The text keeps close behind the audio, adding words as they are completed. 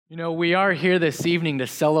We are here this evening to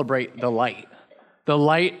celebrate the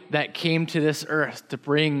light that came to this earth to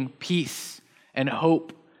bring peace and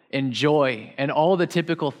hope and joy and all the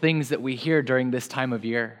typical things that we hear during this time of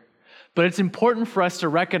year. But it's important for us to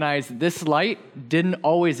recognize that this light didn't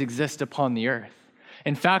always exist upon the earth.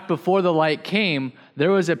 In fact, before the light came,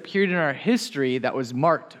 there was a period in our history that was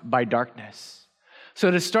marked by darkness.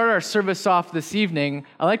 So to start our service off this evening,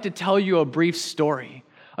 I'd like to tell you a brief story.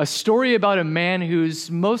 A story about a man who's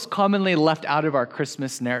most commonly left out of our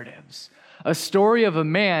Christmas narratives. A story of a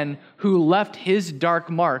man who left his dark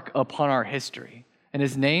mark upon our history. And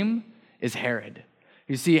his name is Herod.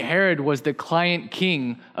 You see, Herod was the client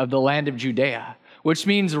king of the land of Judea, which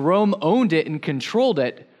means Rome owned it and controlled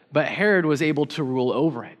it, but Herod was able to rule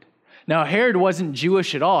over it. Now, Herod wasn't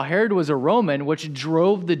Jewish at all. Herod was a Roman, which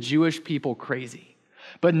drove the Jewish people crazy.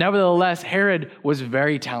 But nevertheless, Herod was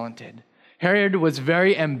very talented. Herod was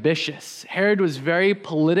very ambitious. Herod was very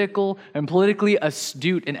political and politically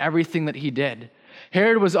astute in everything that he did.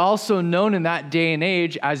 Herod was also known in that day and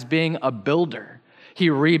age as being a builder. He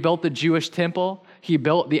rebuilt the Jewish temple. He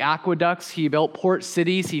built the aqueducts. He built port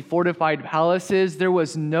cities. He fortified palaces. There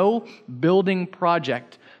was no building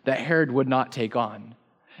project that Herod would not take on.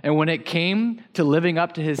 And when it came to living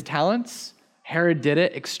up to his talents, Herod did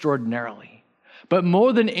it extraordinarily. But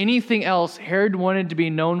more than anything else, Herod wanted to be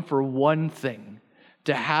known for one thing: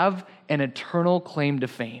 to have an eternal claim to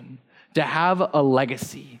fame, to have a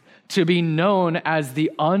legacy, to be known as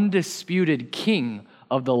the undisputed king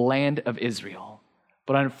of the land of Israel.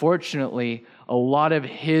 But unfortunately, a lot of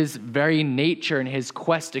his very nature and his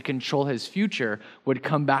quest to control his future would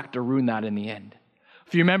come back to ruin that in the end.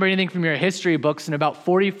 If you remember anything from your history books, in about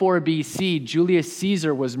 44 BC, Julius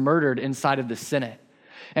Caesar was murdered inside of the Senate.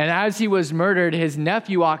 And as he was murdered, his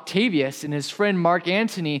nephew Octavius and his friend Mark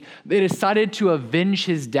Antony, they decided to avenge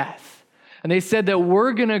his death. And they said that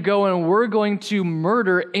we're going to go and we're going to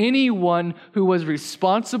murder anyone who was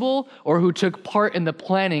responsible or who took part in the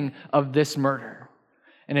planning of this murder.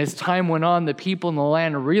 And as time went on, the people in the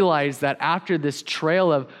land realized that after this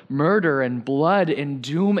trail of murder and blood and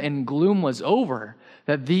doom and gloom was over,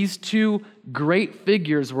 that these two great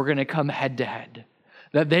figures were going to come head to head.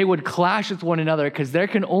 That they would clash with one another because there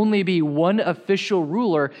can only be one official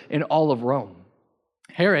ruler in all of Rome.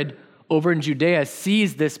 Herod, over in Judea,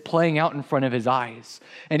 sees this playing out in front of his eyes,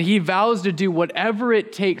 and he vows to do whatever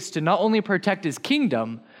it takes to not only protect his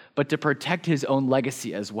kingdom, but to protect his own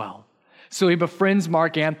legacy as well. So he befriends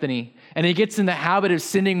Mark Antony, and he gets in the habit of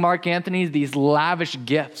sending Mark Antony these lavish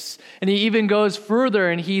gifts. And he even goes further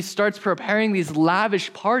and he starts preparing these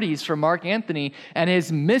lavish parties for Mark Antony and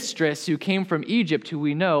his mistress who came from Egypt, who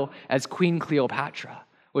we know as Queen Cleopatra,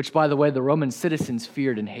 which, by the way, the Roman citizens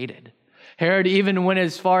feared and hated. Herod even went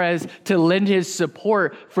as far as to lend his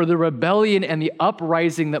support for the rebellion and the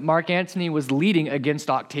uprising that Mark Antony was leading against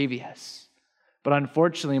Octavius. But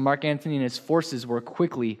unfortunately, Mark Antony and his forces were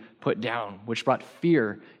quickly put down, which brought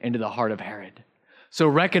fear into the heart of Herod. So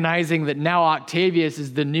recognizing that now Octavius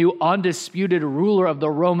is the new undisputed ruler of the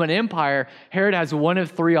Roman Empire, Herod has one of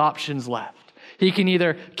three options left. He can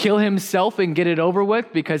either kill himself and get it over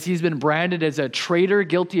with because he's been branded as a traitor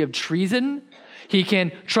guilty of treason. He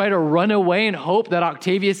can try to run away and hope that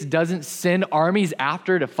Octavius doesn't send armies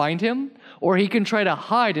after to find him. Or he can try to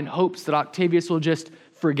hide in hopes that Octavius will just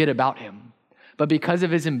forget about him. But because of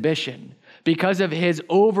his ambition, because of his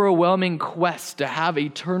overwhelming quest to have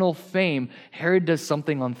eternal fame, Herod does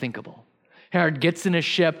something unthinkable. Herod gets in a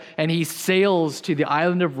ship and he sails to the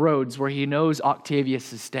island of Rhodes where he knows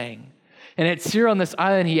Octavius is staying. And it's here on this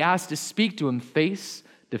island he asks to speak to him face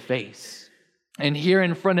to face. And here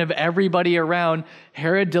in front of everybody around,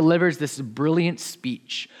 Herod delivers this brilliant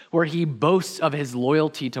speech where he boasts of his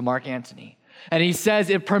loyalty to Mark Antony. And he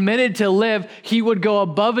says if permitted to live, he would go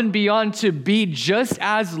above and beyond to be just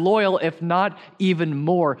as loyal, if not even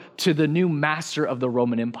more, to the new master of the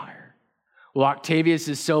Roman Empire. Well, Octavius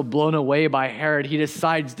is so blown away by Herod, he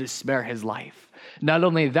decides to spare his life. Not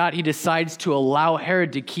only that, he decides to allow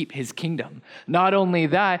Herod to keep his kingdom. Not only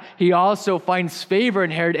that, he also finds favor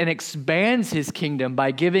in Herod and expands his kingdom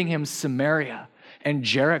by giving him Samaria and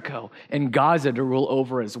Jericho and Gaza to rule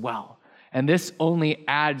over as well. And this only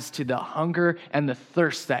adds to the hunger and the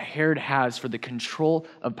thirst that Herod has for the control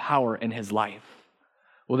of power in his life.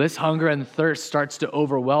 Well, this hunger and thirst starts to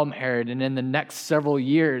overwhelm Herod, and in the next several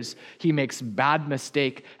years, he makes bad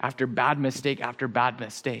mistake after bad mistake after bad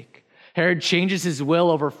mistake. Herod changes his will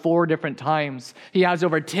over 4 different times. He has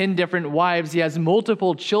over 10 different wives. He has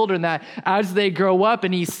multiple children that as they grow up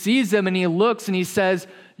and he sees them and he looks and he says,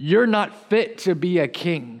 "You're not fit to be a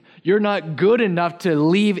king. You're not good enough to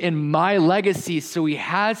leave in my legacy. So he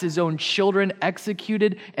has his own children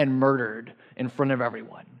executed and murdered in front of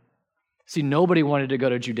everyone. See, nobody wanted to go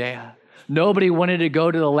to Judea. Nobody wanted to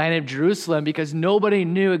go to the land of Jerusalem because nobody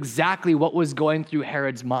knew exactly what was going through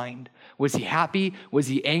Herod's mind. Was he happy? Was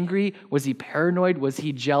he angry? Was he paranoid? Was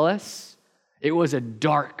he jealous? It was a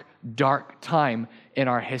dark, dark time in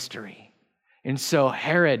our history. And so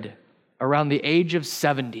Herod, around the age of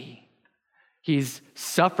 70, he's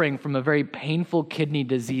suffering from a very painful kidney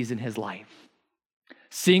disease in his life.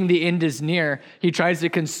 Seeing the end is near, he tries to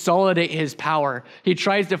consolidate his power. He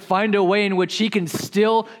tries to find a way in which he can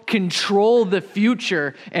still control the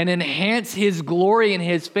future and enhance his glory and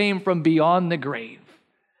his fame from beyond the grave.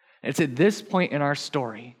 And it's at this point in our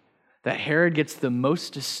story that Herod gets the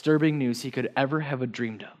most disturbing news he could ever have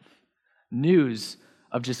dreamed of. News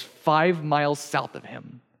of just 5 miles south of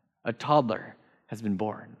him, a toddler has been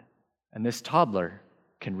born. And this toddler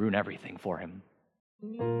can ruin everything for him.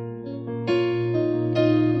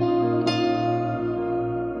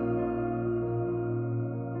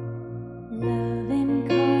 Love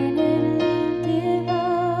incarnate, love divine,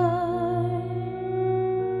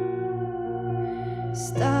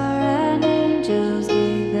 star and angels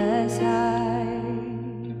gave us high,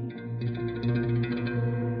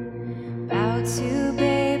 bow to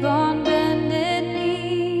babe on bended knee,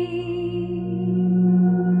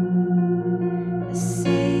 the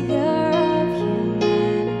Savior of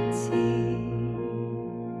humanity.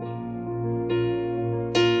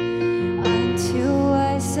 Unto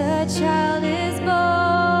us a child is born,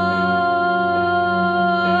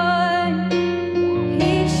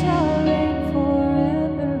 he shall reign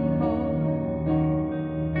forevermore.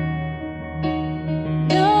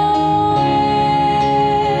 No end,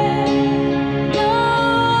 no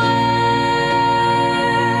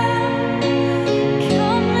end.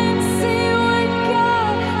 Come and see what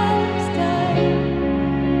God has done.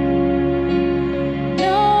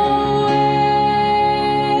 No end,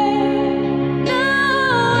 no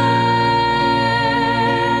end.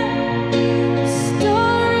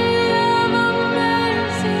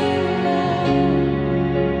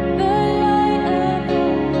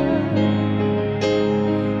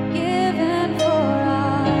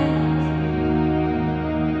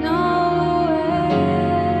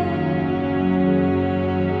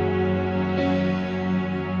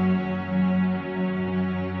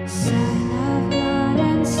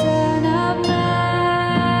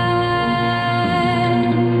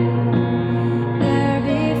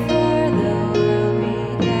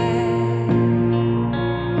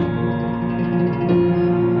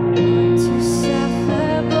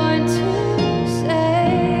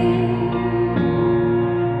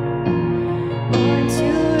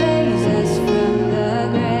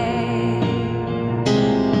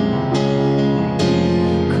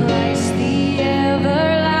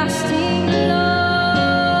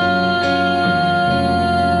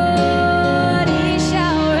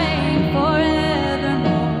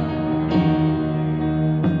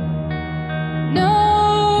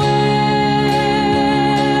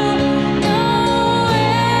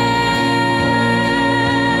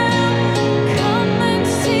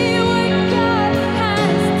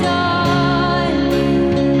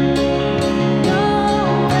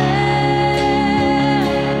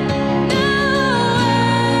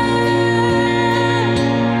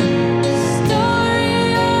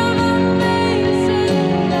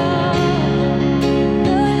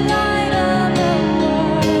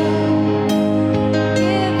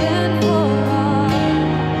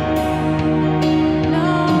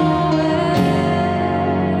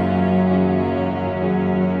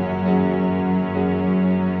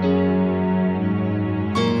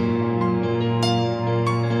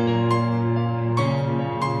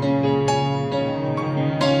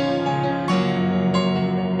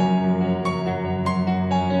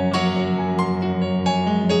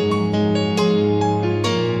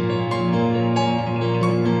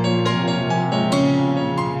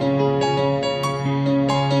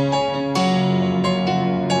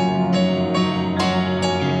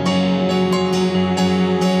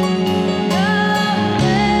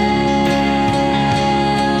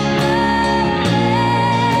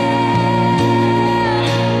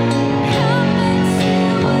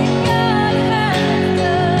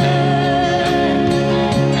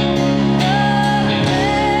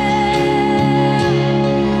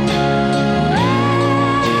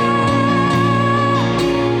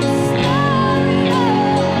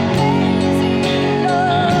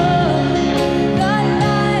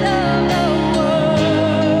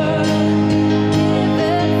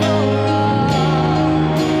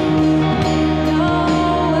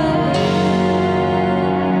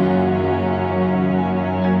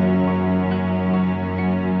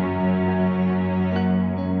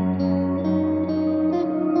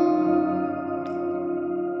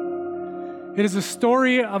 It is a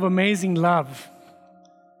story of amazing love,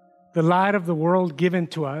 the light of the world given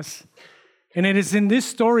to us. And it is in this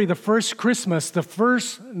story, the first Christmas, the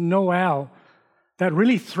first Noel, that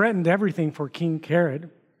really threatened everything for King Herod.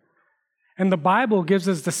 And the Bible gives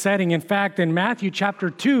us the setting. In fact, in Matthew chapter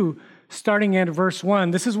 2, starting at verse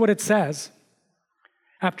 1, this is what it says.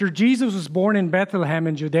 After Jesus was born in Bethlehem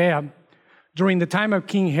in Judea, during the time of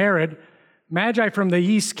King Herod, Magi from the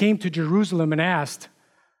east came to Jerusalem and asked,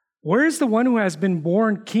 "Where is the one who has been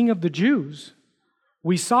born King of the Jews?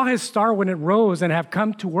 We saw his star when it rose and have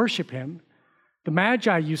come to worship him." The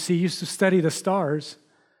Magi, you see, used to study the stars.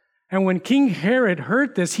 And when King Herod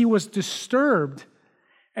heard this, he was disturbed,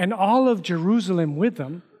 and all of Jerusalem with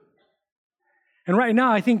them. And right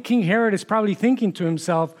now, I think King Herod is probably thinking to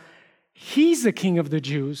himself, he's the king of the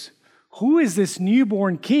Jews. Who is this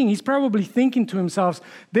newborn king? He's probably thinking to himself,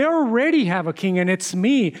 they already have a king and it's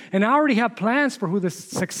me. And I already have plans for who the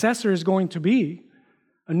successor is going to be.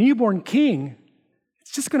 A newborn king.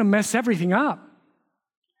 It's just going to mess everything up.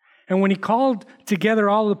 And when he called together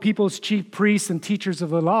all the people's chief priests and teachers of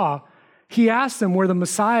the law, he asked them where the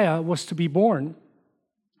Messiah was to be born.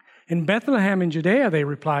 "In Bethlehem in Judea," they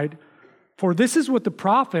replied, "for this is what the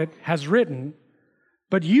prophet has written.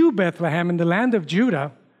 But you, Bethlehem, in the land of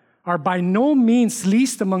Judah, are by no means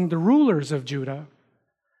least among the rulers of Judah.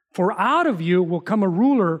 For out of you will come a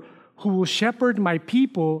ruler who will shepherd my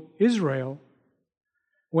people, Israel."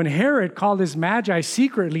 When Herod called his magi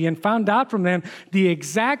secretly and found out from them the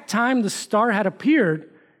exact time the star had appeared,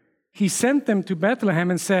 he sent them to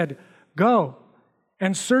Bethlehem and said, "Go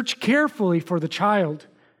and search carefully for the child.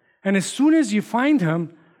 And as soon as you find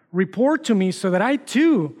him, report to me so that I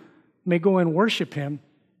too may go and worship him."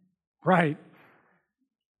 Right.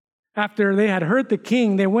 After they had heard the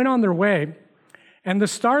king, they went on their way, and the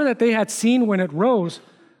star that they had seen when it rose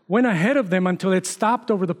went ahead of them until it stopped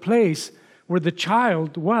over the place where the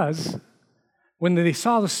child was. When they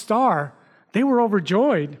saw the star, they were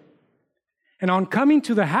overjoyed. And on coming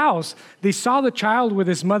to the house, they saw the child with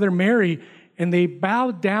his mother Mary, and they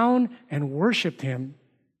bowed down and worshiped him.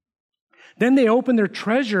 Then they opened their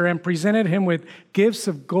treasure and presented him with gifts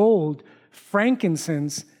of gold,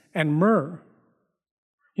 frankincense, and myrrh.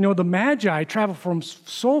 You know, the Magi traveled from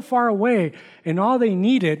so far away, and all they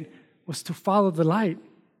needed was to follow the light.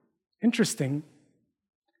 Interesting.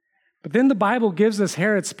 But then the Bible gives us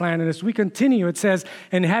Herod's plan, and as we continue, it says,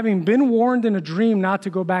 "And having been warned in a dream not to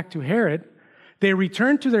go back to Herod, they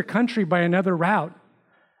returned to their country by another route.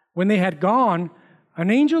 When they had gone, an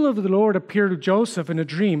angel of the Lord appeared to Joseph in a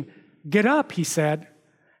dream. 'Get up,' he said,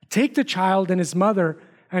 'take the child and his mother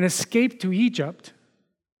and escape to Egypt.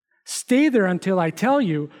 Stay there until I tell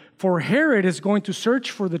you, for Herod is going to search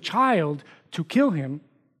for the child to kill him.'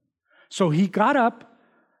 So he got up,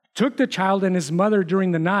 took the child and his mother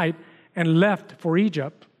during the night, and left for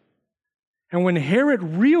Egypt. And when Herod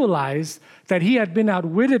realized that he had been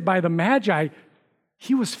outwitted by the Magi,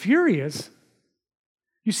 he was furious.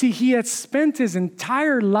 You see, he had spent his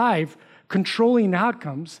entire life controlling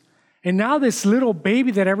outcomes. And now this little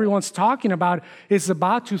baby that everyone's talking about is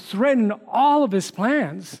about to threaten all of his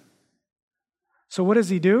plans. So what does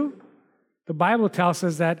he do? The Bible tells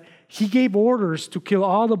us that he gave orders to kill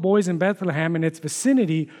all the boys in Bethlehem and its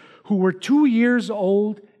vicinity who were 2 years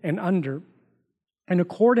old and under, in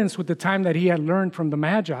accordance with the time that he had learned from the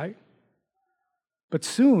Magi. But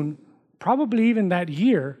soon, probably even that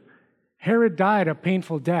year, Herod died a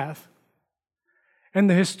painful death. And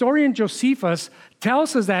the historian Josephus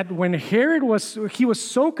tells us that when Herod was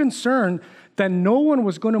so concerned that no one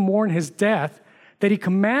was going to mourn his death, that he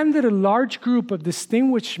commanded a large group of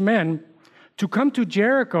distinguished men to come to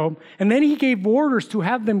Jericho, and then he gave orders to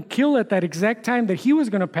have them killed at that exact time that he was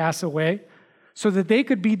going to pass away, so that they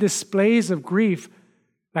could be displays of grief,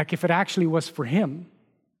 like if it actually was for him.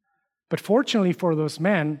 But fortunately for those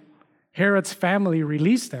men, Herod's family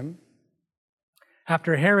released them.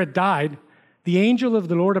 After Herod died, the angel of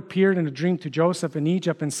the Lord appeared in a dream to Joseph in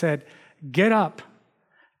Egypt and said, "Get up,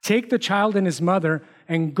 take the child and his mother,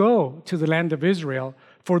 and go to the land of Israel,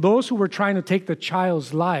 for those who were trying to take the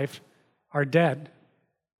child's life are dead."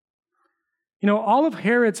 You know, all of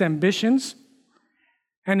Herod's ambitions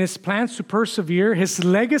and his plans to persevere, his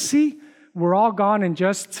legacy, were all gone in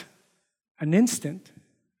just an instant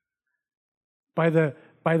by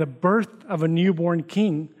the birth of a newborn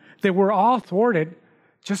king. They were all thwarted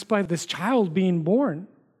just by this child being born.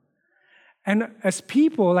 And as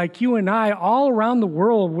people like you and I, all around the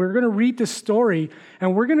world, we're going to read this story,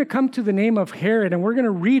 and we're going to come to the name of Herod, and we're going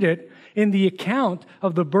to read it in the account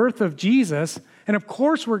of the birth of Jesus. And of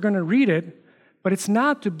course, we're going to read it, but it's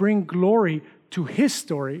not to bring glory to his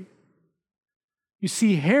story. You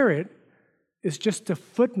see, Herod is just a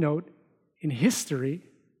footnote in history.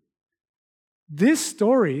 This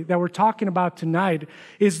story that we're talking about tonight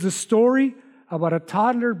is the story about a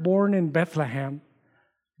toddler born in Bethlehem,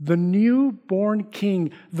 the newborn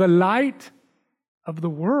king, the light of the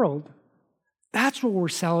world. That's what we're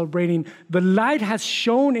celebrating. The light has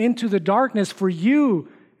shone into the darkness for you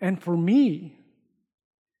and for me.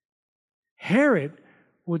 Herod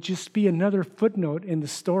will just be another footnote in the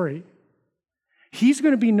story. He's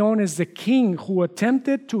going to be known as the king who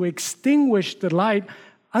attempted to extinguish the light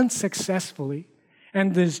unsuccessfully.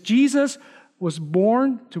 And this Jesus was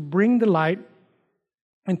born to bring the light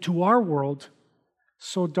into our world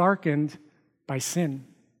so darkened by sin.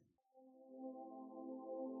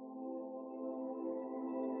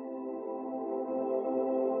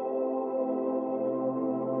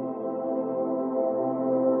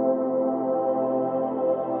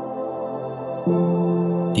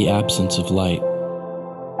 The absence of light,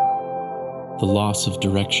 the loss of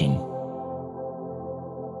direction,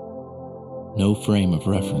 no frame of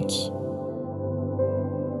reference,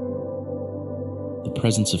 the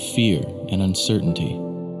presence of fear and uncertainty,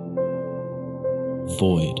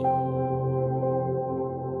 void,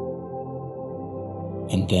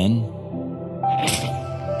 and then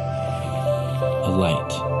a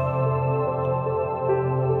light.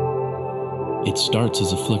 It starts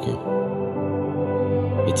as a flicker.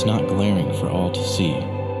 It's not glaring for all to see,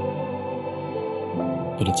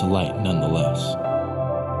 but it's a light nonetheless.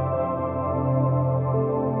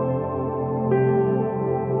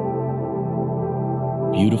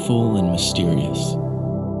 Beautiful and mysterious,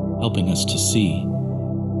 helping us to see,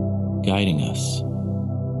 guiding us,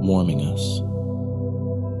 warming us,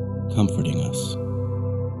 comforting us.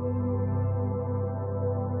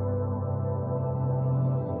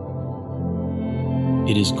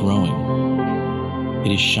 It is growing.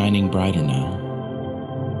 It is shining brighter now.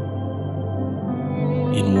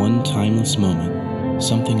 In one timeless moment,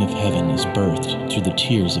 something of heaven is birthed through the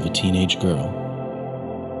tears of a teenage girl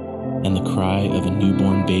and the cry of a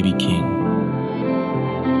newborn baby king.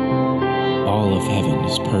 All of heaven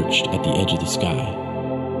is perched at the edge of the sky,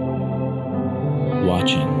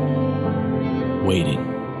 watching, waiting.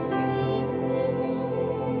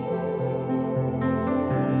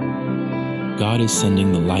 God is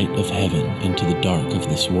sending the light of heaven into the dark of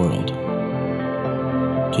this world,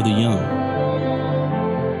 to the young,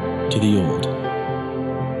 to the old,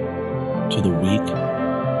 to the weak,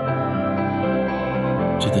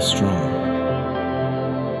 to the strong,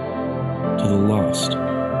 to the lost,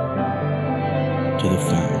 to the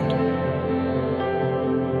found.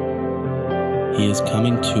 He is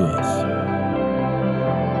coming to us.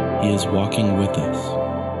 He is walking with us.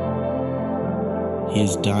 He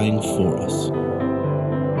is dying for us.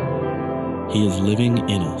 He is living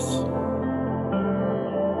in us.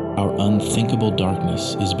 Our unthinkable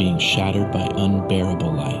darkness is being shattered by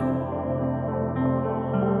unbearable light.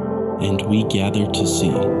 And we gather to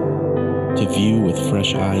see, to view with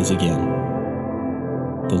fresh eyes again,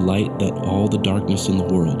 the light that all the darkness in the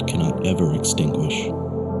world cannot ever extinguish.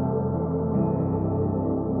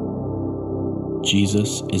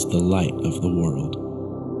 Jesus is the light of the world.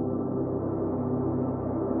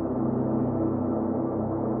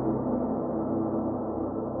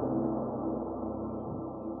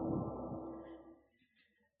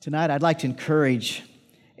 Tonight, I'd like to encourage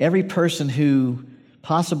every person who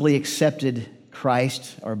possibly accepted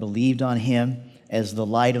Christ or believed on Him as the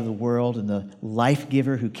light of the world and the life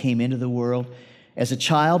giver who came into the world as a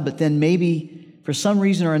child, but then maybe for some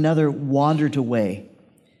reason or another wandered away.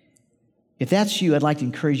 If that's you, I'd like to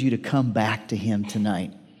encourage you to come back to Him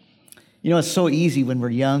tonight. You know, it's so easy when we're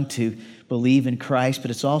young to believe in Christ, but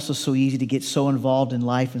it's also so easy to get so involved in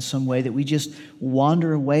life in some way that we just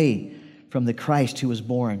wander away from the Christ who was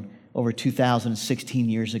born over 2016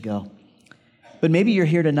 years ago. But maybe you're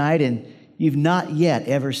here tonight and you've not yet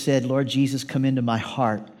ever said, Lord Jesus, come into my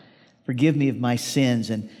heart. Forgive me of my sins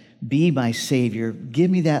and be my Savior. Give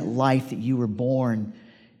me that life that you were born,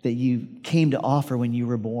 that you came to offer when you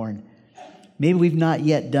were born. Maybe we've not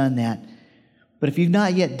yet done that. But if you've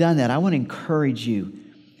not yet done that, I want to encourage you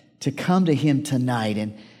to come to Him tonight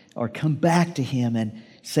or come back to Him and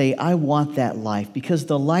say, I want that life, because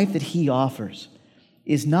the life that He offers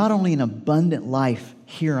is not only an abundant life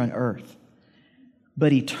here on earth,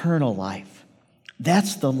 but eternal life.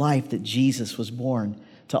 That's the life that Jesus was born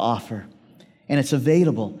to offer, and it's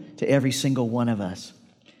available to every single one of us.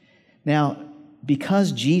 Now,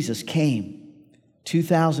 because Jesus came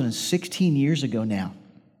 2016 years ago now,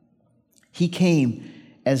 He came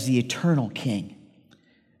as the eternal King.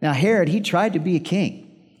 Now, Herod, he tried to be a king,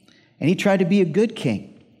 and he tried to be a good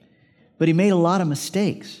king, but he made a lot of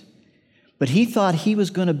mistakes. But he thought he was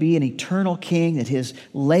going to be an eternal king, that his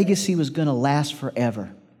legacy was going to last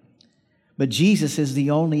forever. But Jesus is the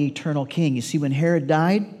only eternal king. You see, when Herod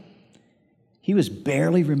died, he was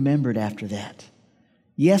barely remembered after that.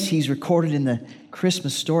 Yes, he's recorded in the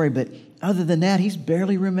Christmas story, but other than that, he's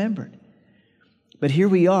barely remembered. But here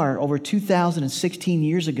we are, over 2016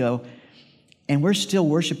 years ago, and we're still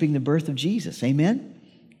worshiping the birth of Jesus. Amen?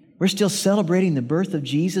 We're still celebrating the birth of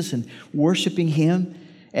Jesus and worshiping him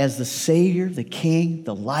as the Savior, the King,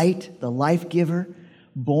 the light, the life giver,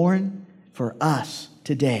 born for us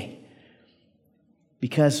today.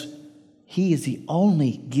 Because he is the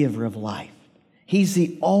only giver of life. He's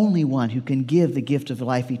the only one who can give the gift of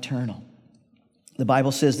life eternal. The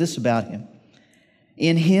Bible says this about him.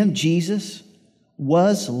 In him, Jesus,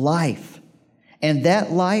 was life, and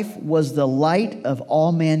that life was the light of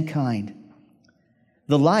all mankind.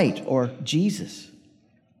 The light, or Jesus,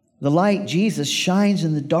 the light, Jesus, shines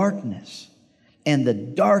in the darkness, and the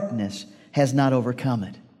darkness has not overcome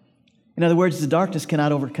it. In other words, the darkness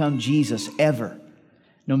cannot overcome Jesus ever.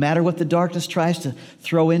 No matter what the darkness tries to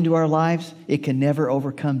throw into our lives, it can never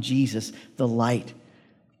overcome Jesus, the light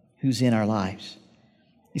who's in our lives.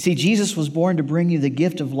 You see, Jesus was born to bring you the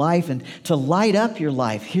gift of life and to light up your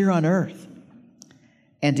life here on earth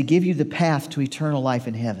and to give you the path to eternal life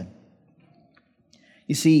in heaven.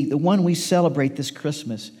 You see, the one we celebrate this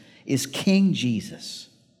Christmas is King Jesus.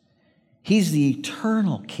 He's the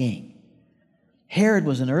eternal king. Herod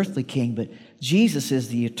was an earthly king, but Jesus is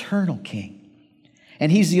the eternal king.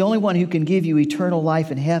 And he's the only one who can give you eternal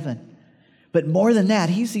life in heaven. But more than that,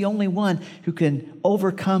 he's the only one who can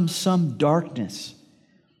overcome some darkness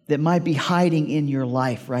that might be hiding in your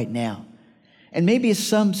life right now. And maybe it's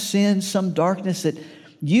some sin, some darkness that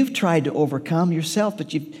you've tried to overcome yourself,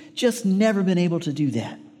 but you've just never been able to do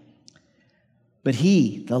that. But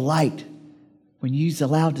he, the light, when he's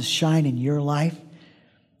allowed to shine in your life,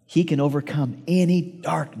 he can overcome any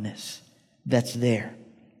darkness that's there.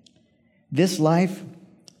 This life,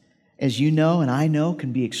 as you know and I know,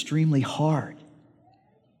 can be extremely hard.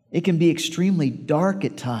 It can be extremely dark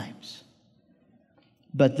at times.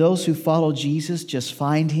 But those who follow Jesus just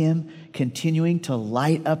find him continuing to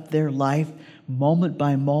light up their life moment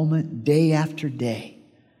by moment, day after day,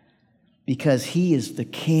 because he is the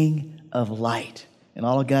King of light. And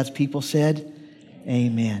all of God's people said,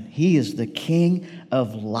 amen. He is the King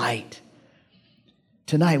of light.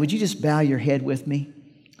 Tonight, would you just bow your head with me?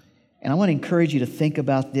 And I want to encourage you to think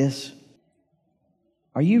about this.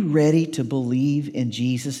 Are you ready to believe in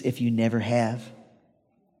Jesus if you never have?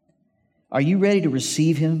 Are you ready to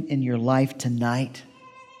receive him in your life tonight?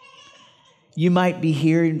 You might be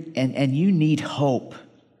here and you need hope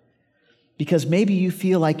because maybe you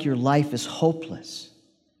feel like your life is hopeless.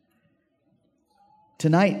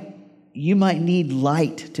 Tonight, you might need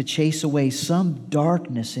light to chase away some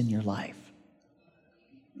darkness in your life.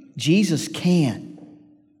 Jesus can.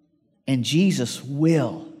 And Jesus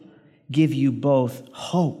will give you both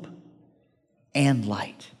hope and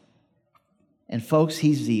light. And folks,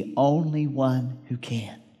 he's the only one who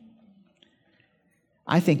can.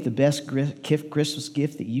 I think the best Christmas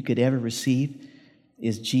gift that you could ever receive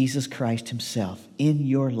is Jesus Christ himself in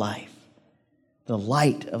your life, the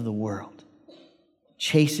light of the world,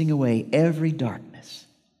 chasing away every darkness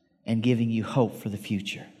and giving you hope for the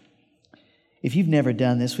future. If you've never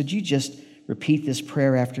done this, would you just repeat this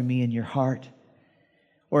prayer after me in your heart?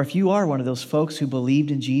 Or if you are one of those folks who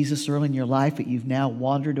believed in Jesus early in your life, but you've now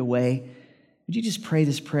wandered away, would you just pray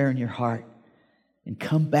this prayer in your heart and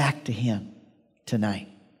come back to him tonight?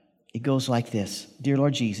 It goes like this. Dear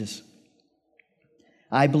Lord Jesus,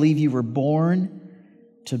 I believe you were born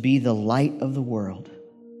to be the light of the world.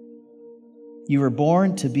 You were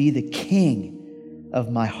born to be the King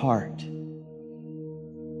of my heart.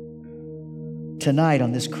 Tonight,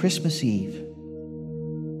 on this Christmas Eve,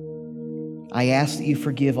 I ask that you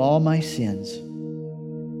forgive all my sins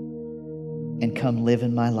and come live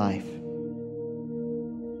in my life.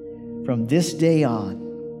 From this day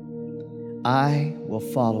on, I will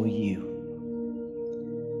follow you.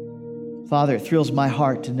 Father, it thrills my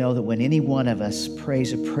heart to know that when any one of us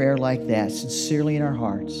prays a prayer like that, sincerely in our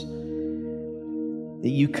hearts, that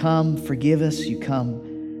you come forgive us, you come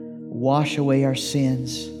wash away our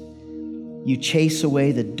sins, you chase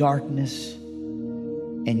away the darkness,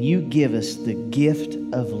 and you give us the gift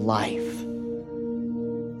of life.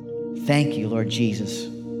 Thank you, Lord Jesus,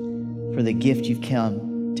 for the gift you've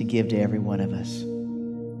come to give to every one of us.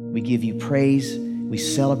 We give you praise. We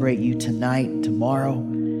celebrate you tonight, tomorrow.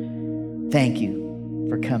 Thank you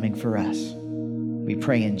for coming for us. We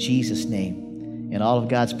pray in Jesus' name. And all of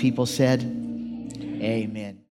God's people said, amen.